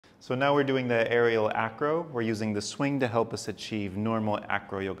So now we're doing the aerial acro. We're using the swing to help us achieve normal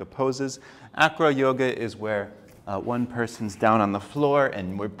acro yoga poses. Acro yoga is where one person's down on the floor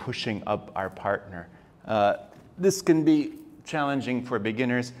and we're pushing up our partner. This can be challenging for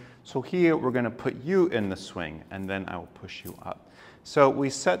beginners. So here we're going to put you in the swing and then I will push you up. So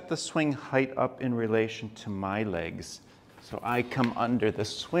we set the swing height up in relation to my legs. So I come under the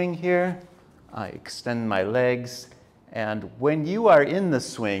swing here, I extend my legs, and when you are in the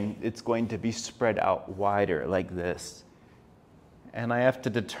swing, it's going to be spread out wider like this. And I have to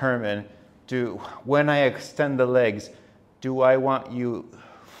determine, when I extend the legs, do I want you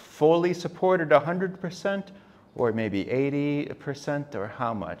fully supported 100% or maybe 80% or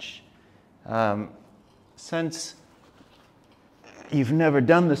how much? Since you've never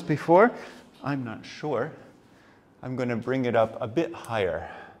done this before, I'm not sure. I'm going to bring it up a bit higher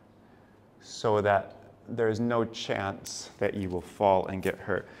so that there's no chance that you will fall and get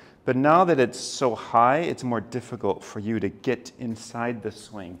hurt. But now that it's so high, it's more difficult for you to get inside the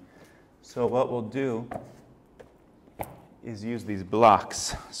swing. So what we'll do is use these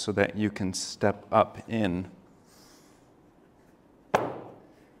blocks so that you can step up in.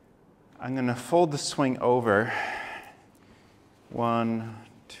 I'm going to fold the swing over 1,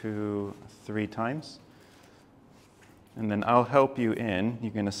 2, 3 times. And then I'll help you in.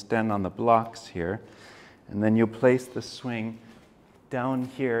 You're going to stand on the blocks here. And then you'll place the swing down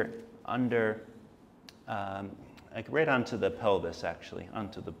here under, like right onto the pelvis actually,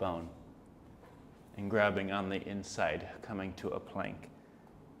 onto the bone. And grabbing on the inside, coming to a plank.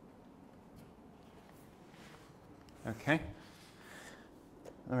 Okay?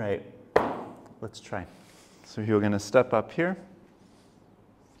 All right, let's try. So you're going to step up here.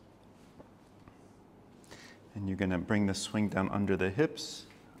 And you're going to bring the swing down under the hips.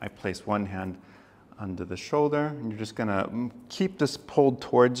 I place one hand under the shoulder. And you're just going to keep this pulled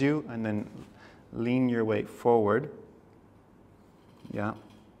towards you and then lean your weight forward. Yeah.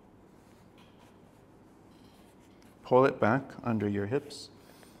 Pull it back under your hips.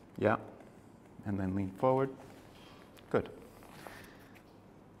 Yeah. And then lean forward. Good.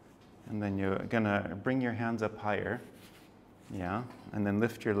 And then you're going to bring your hands up higher. Yeah. And then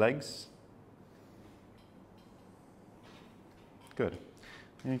lift your legs. Good.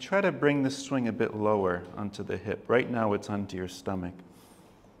 And you try to bring the swing a bit lower onto the hip. Right now it's onto your stomach.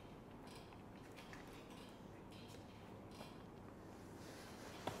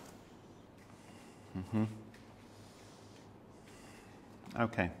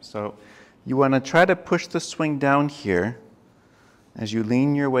 Okay, so you want to try to push the swing down here as you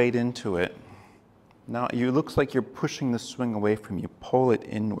lean your weight into it. Now it looks like you're pushing the swing away from you. Pull it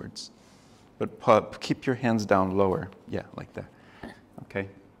inwards, but keep your hands down lower. Yeah, like that. Okay.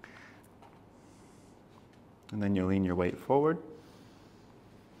 And then you lean your weight forward.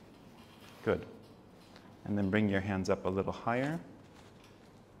 Good. And then bring your hands up a little higher.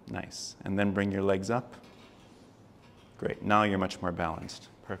 Nice. And then bring your legs up. Great. Now you're much more balanced.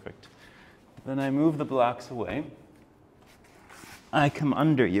 Perfect. Then I move the blocks away. I come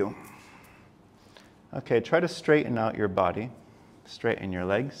under you. Okay, try to straighten out your body. Straighten your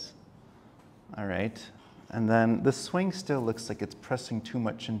legs. All right. And then the swing still looks like it's pressing too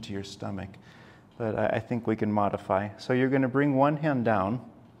much into your stomach, but I think we can modify. So you're going to bring one hand down.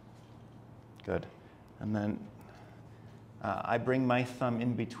 Good. And then I bring my thumb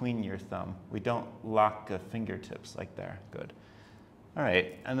in between your thumb. We don't lock fingertips like there. Good. All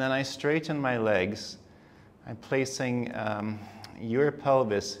right. And then I straighten my legs. I'm placing your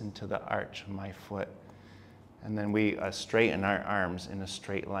pelvis into the arch of my foot. And then we straighten our arms in a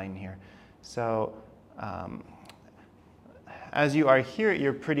straight line here. So as you are here,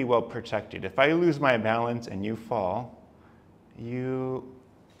 you're pretty well protected. If I lose my balance and you fall, you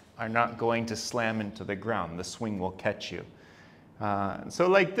are not going to slam into the ground. The swing will catch you. So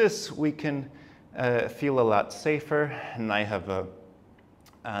like this, we can feel a lot safer, and I have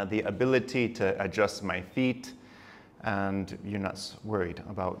the ability to adjust my feet, and you're not worried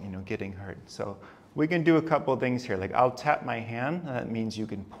about getting hurt. So we can do a couple things here. Like I'll tap my hand. That means you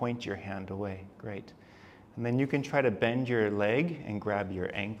can point your hand away. Great. And then you can try to bend your leg and grab your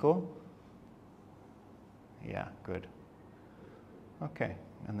ankle. Yeah, good. Okay.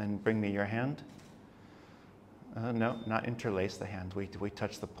 And then bring me your hand. No, not interlace the hand. We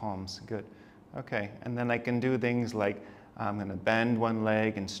touch the palms. Good. Okay. And then I can do things like I'm going to bend one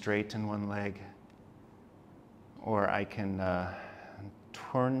leg and straighten one leg. Or I can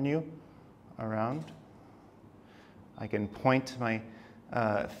turn you around. I can point my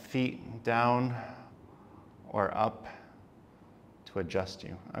feet down or up to adjust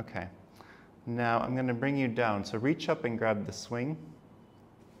you. Okay. Now I'm going to bring you down. So reach up and grab the swing.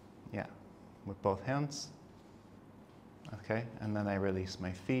 Yeah, with both hands. Okay, and then I release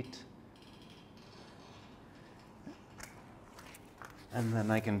my feet. And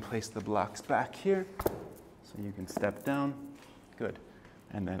then I can place the blocks back here, so you can step down. Good.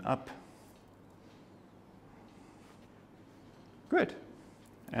 And then up. Good.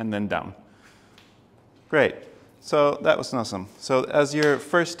 And then down. Great. So that was awesome. So as your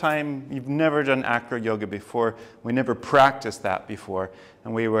first time, you've never done acro yoga before, we never practiced that before,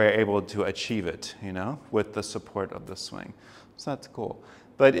 and we were able to achieve it, you know, with the support of the swing. So that's cool.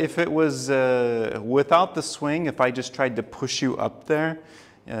 But if it was without the swing, if I just tried to push you up there,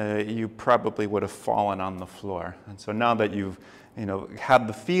 you probably would have fallen on the floor. And so now that you've, you know, had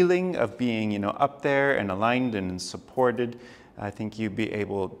the feeling of being, you know, up there and aligned and supported, I think you'd be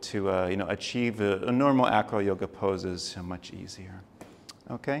able to, you know, achieve a normal acro yoga poses much easier.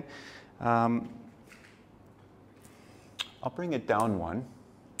 Okay, I'll bring it down one,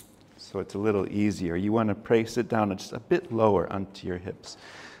 so it's a little easier. You want to place it down just a bit lower onto your hips.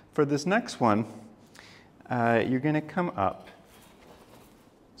 For this next one, you're going to come up.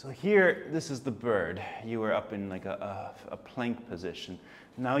 So here, this is the bird. You were up in like a plank position.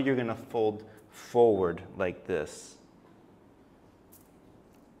 Now you're going to fold forward like this.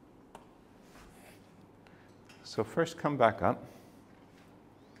 So first come back up.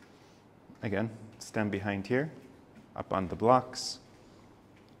 Again, stand behind here, up on the blocks.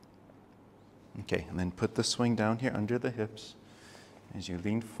 Okay, and then put the swing down here under the hips as you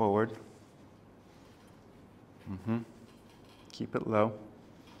lean forward. Keep it low.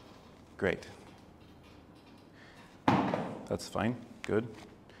 Great. That's fine, good.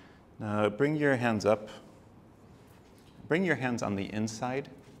 Now bring your hands up. Bring your hands on the inside.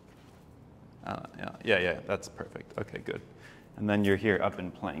 Yeah, that's perfect. Okay, good. And then you're here up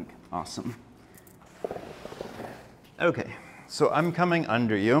in plank. Awesome. Okay, so I'm coming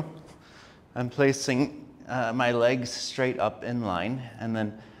under you. I'm placing my legs straight up in line, and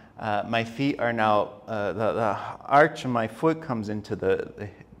then my feet are now, the arch of my foot comes into the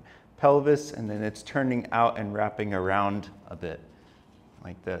pelvis, and then it's turning out and wrapping around a bit,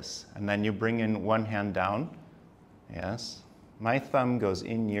 like this. And then you bring in one hand down. Yes. My thumb goes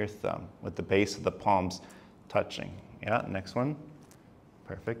in your thumb with the base of the palms touching. Yeah, next one.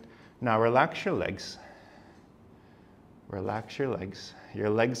 Perfect. Now relax your legs. Relax your legs. Your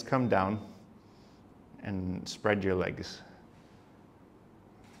legs come down and spread your legs.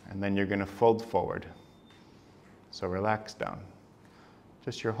 And then you're going to fold forward. So relax down.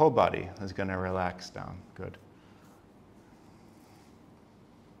 Just your whole body is going to relax down. Good.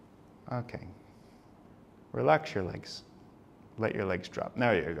 Okay. Relax your legs. Let your legs drop.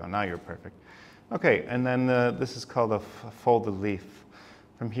 There you go. Now you're perfect. Okay, and then this is called a folded leaf.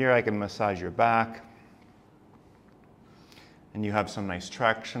 From here I can massage your back. And you have some nice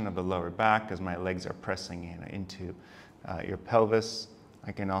traction of the lower back as my legs are pressing into your pelvis.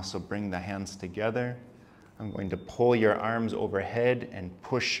 I can also bring the hands together. I'm going to pull your arms overhead and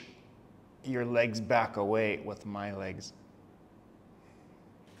push your legs back away with my legs,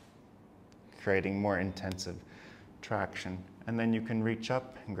 creating more intensive traction. And then you can reach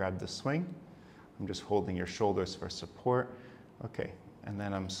up and grab the swing. I'm just holding your shoulders for support. Okay, and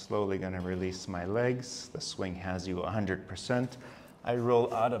then I'm slowly going to release my legs. The swing has you 100%. I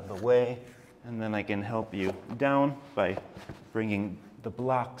roll out of the way, and then I can help you down by bringing the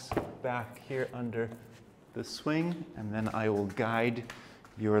blocks back here under the swing, and then I will guide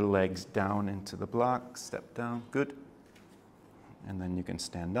your legs down into the block. Step down, good. And then you can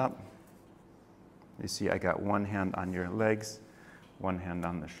stand up. You see I got one hand on your legs, one hand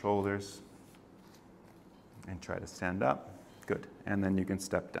on the shoulders, and try to stand up. Good. And then you can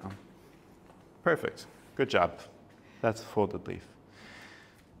step down. Perfect. Good job. That's a folded leaf.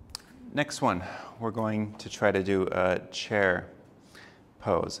 Next one, we're going to try to do a chair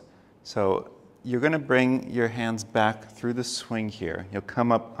pose. So you're going to bring your hands back through the swing here. You'll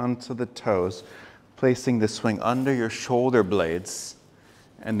come up onto the toes, placing the swing under your shoulder blades,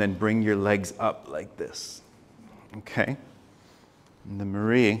 and then bring your legs up like this. Okay? And the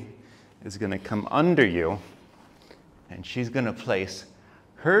Marie is going to come under you, and she's going to place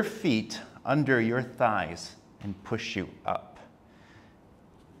her feet under your thighs and push you up.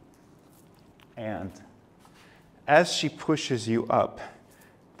 And as she pushes you up,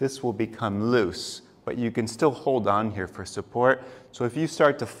 this will become loose, but you can still hold on here for support. So if you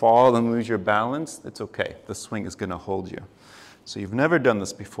start to fall and lose your balance, it's okay. The swing is going to hold you. So you've never done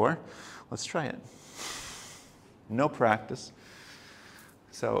this before. Let's try it. No practice.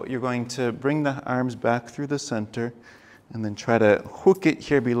 So you're going to bring the arms back through the center and then try to hook it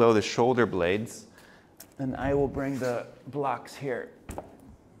here below the shoulder blades. And I will bring the blocks here.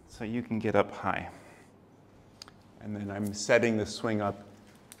 so you can get up high. And then I'm setting the swing up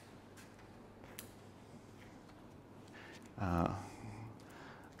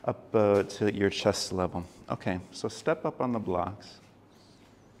to your chest level. Okay, so step up on the blocks.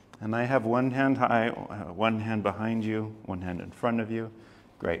 And I have one hand high, one hand behind you, one hand in front of you.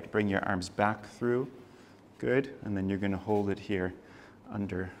 Great. Bring your arms back through. Good. And then you're going to hold it here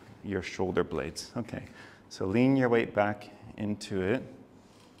under your shoulder blades. Okay. So lean your weight back into it.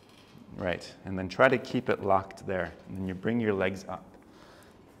 Right. And then try to keep it locked there. And then you bring your legs up.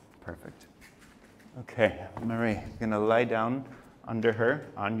 Perfect. Okay, Marie, you're going to lie down under her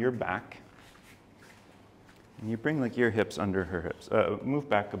on your back. And you bring like your hips under her hips. Move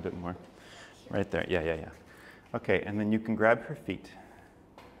back a bit more. Right there. Yeah. Okay, and then you can grab her feet.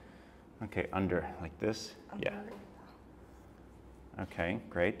 Okay, under like this. Yeah. Okay,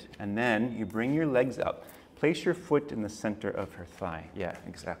 great. And then you bring your legs up. Place your foot in the center of her thigh. Yeah,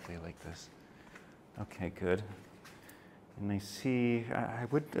 exactly like this. Okay, good. And I see, I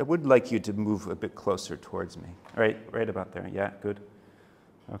would like you to move a bit closer towards me. Right about there. Yeah, good.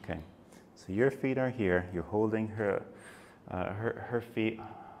 Okay. So your feet are here. You're holding her feet,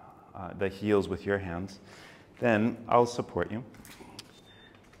 the heels with your hands. Then I'll support you.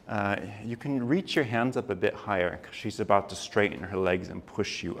 You can reach your hands up a bit higher because she's about to straighten her legs and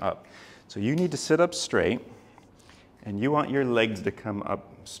push you up. So you need to sit up straight, and you want your legs to come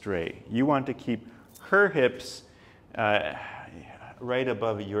up straight. You want to keep her hips right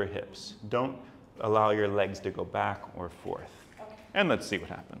above your hips. Don't allow your legs to go back or forth. Okay. And let's see what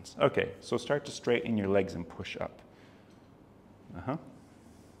happens. Okay, so start to straighten your legs and push up.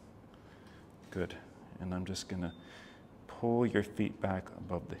 Good. And I'm just going to pull your feet back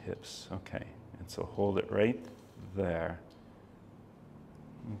above the hips. Okay, and so hold it right there.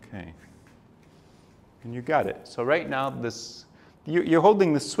 Okay. And you got it. So right now, you're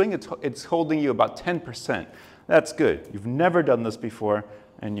holding the swing, it's holding you about 10%. That's good. You've never done this before,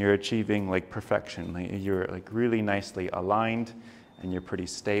 and you're achieving like perfection. You're like really nicely aligned, and you're pretty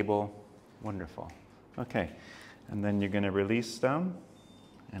stable. Wonderful. Okay, and then you're going to release down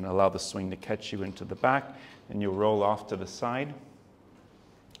and allow the swing to catch you into the back, and you'll roll off to the side.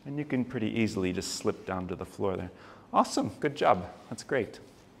 And you can pretty easily just slip down to the floor there. Awesome. Good job. That's great.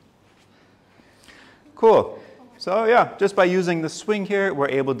 Cool. So yeah, just by using the swing here, we're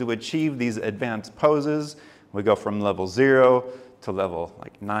able to achieve these advanced poses. We go from level 0 to level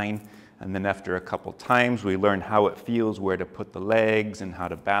like 9. And then after a couple times, we learn how it feels, where to put the legs, and how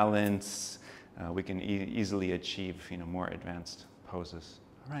to balance. We can easily achieve more advanced poses.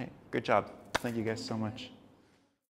 All right. Good job. Thank you guys so much.